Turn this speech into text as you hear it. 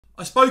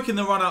I spoke in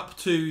the run-up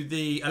to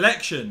the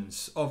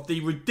elections of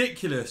the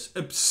ridiculous,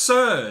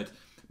 absurd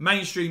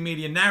mainstream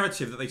media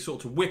narrative that they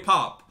sort of whip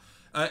up.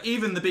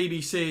 Even the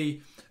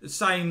BBC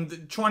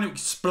trying to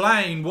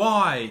explain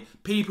why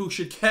people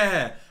should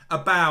care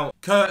about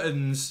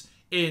curtains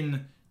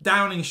in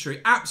Downing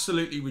Street.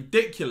 Absolutely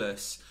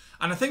ridiculous.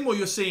 And I think what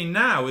you're seeing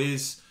now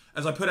is,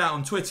 as I put out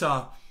on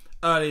Twitter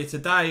earlier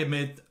today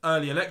amid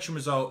early election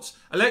results,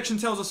 election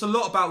tells us a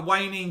lot about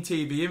waning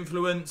TV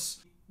influence.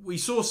 We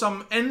saw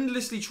some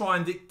endlessly try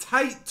and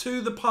dictate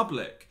to the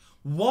public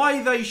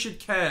why they should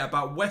care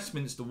about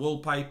Westminster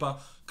wallpaper.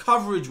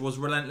 Coverage was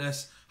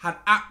relentless, had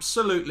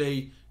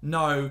absolutely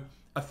no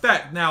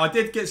effect. Now, I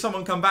did get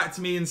someone come back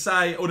to me and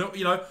say, or,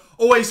 you know,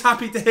 always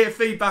happy to hear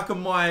feedback on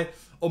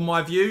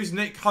my views.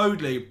 Nick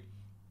Hoadley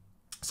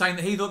saying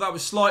that he thought that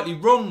was slightly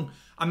wrong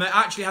and that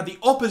actually had the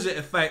opposite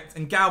effect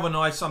and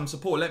galvanised some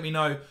support. Let me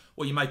know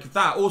what you make of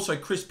that. Also,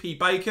 Chris P.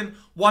 Bacon,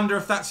 wonder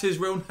if that's his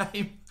real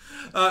name.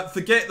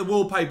 Forget the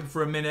wallpaper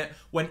for a minute.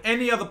 When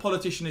any other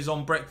politician is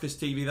on breakfast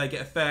TV, they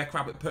get a fair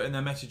crack at putting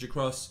their message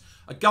across.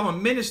 A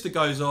government minister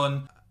goes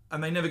on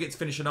and they never get to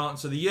finish an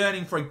answer. The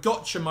yearning for a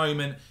gotcha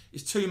moment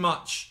is too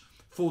much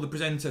for the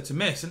presenter to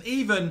miss. And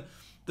even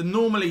the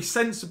normally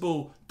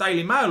sensible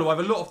Daily Mail, who I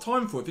have a lot of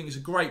time for, I think it's a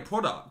great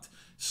product,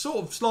 sort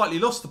of slightly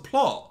lost the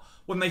plot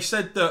when they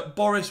said that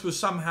Boris was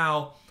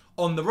somehow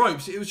on the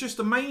ropes. It was just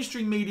a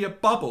mainstream media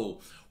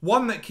bubble,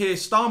 one that Keir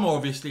Starmer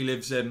obviously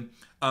lives in,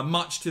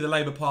 much to the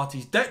Labour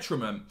Party's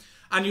detriment.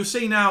 And you'll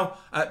see now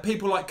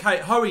people like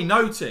Kate Hoey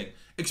noting,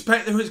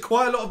 expect there was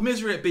quite a lot of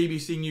misery at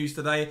BBC News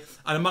today,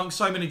 and amongst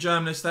so many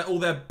journalists that all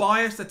their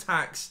biased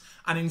attacks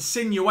and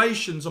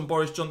insinuations on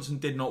Boris Johnson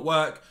did not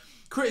work.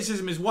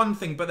 Criticism is one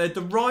thing, but their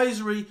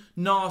derisory,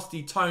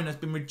 nasty tone has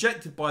been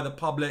rejected by the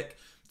public.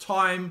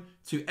 Time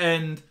to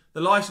end the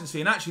licence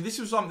fee. And actually, this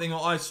was something that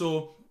I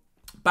saw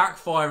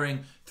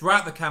backfiring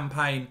throughout the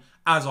campaign,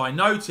 as I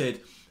noted.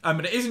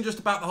 But it isn't just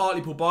about the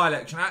Hartlepool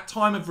by-election. At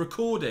time of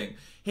recording,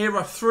 here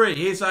are three.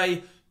 Here's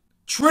a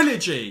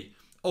trilogy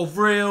of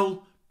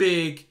real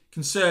big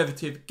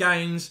Conservative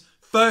gains.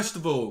 First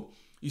of all,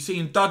 you see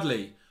in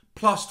Dudley,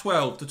 plus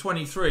 12 to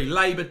 23.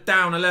 Labour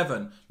down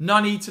 11.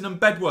 Nuneaton and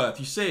Bedworth,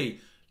 you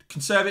see,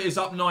 Conservatives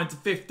up 9 to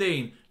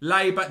 15.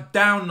 Labour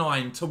down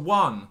 9 to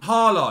 1.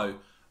 Harlow,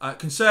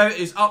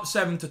 Conservatives up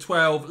 7 to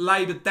 12.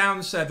 Labour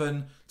down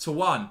 7 to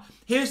 1.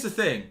 Here's the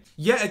thing.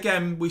 Yet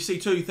again, we see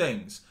two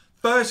things.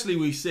 Firstly,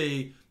 we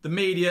see the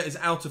media is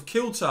out of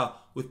kilter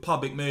with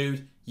public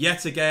mood.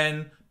 Yet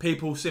again,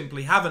 people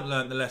simply haven't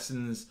learnt the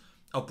lessons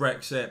of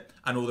Brexit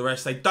and all the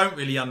rest. They don't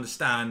really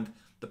understand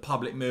the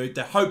public mood.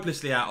 They're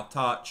hopelessly out of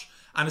touch.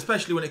 And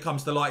especially when it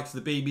comes to the likes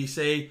of the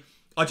BBC,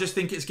 I just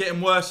think it's getting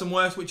worse and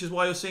worse, which is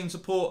why you're seeing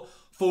support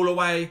fall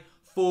away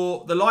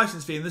for the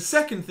licence fee. And the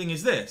second thing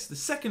is this. The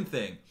second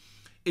thing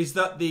is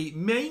that the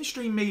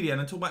mainstream media,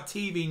 and I talk about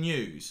TV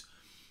news,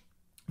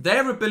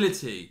 their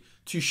ability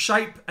to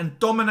shape and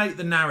dominate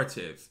the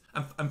narrative,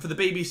 and for the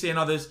BBC and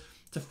others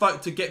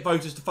to get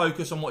voters to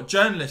focus on what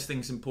journalists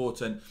think is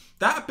important,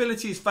 that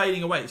ability is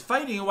fading away. It's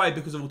fading away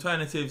because of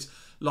alternatives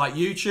like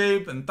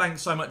YouTube, and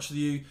thanks so much to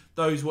you,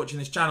 those watching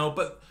this channel.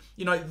 But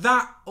you know,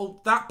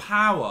 that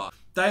power,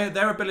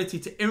 their ability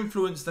to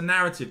influence the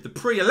narrative, the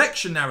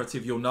pre-election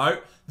narrative, you'll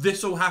note,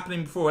 this all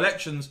happening before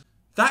elections,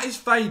 that is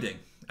fading,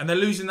 and they're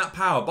losing that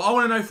power. But I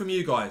want to know from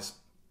you guys,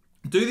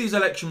 do these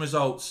election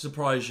results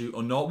surprise you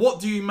or not? What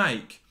do you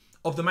make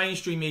of the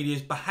mainstream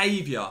media's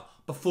behaviour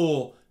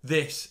before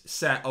this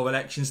set of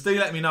elections? Do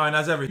let me know, and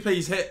as ever,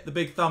 please hit the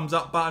big thumbs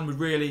up button. We'd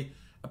really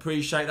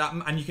appreciate that.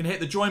 And you can hit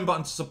the join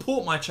button to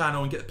support my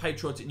channel and get the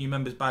patriotic new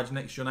members badge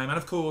next to your name. And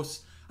of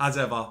course, as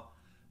ever,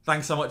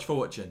 thanks so much for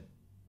watching.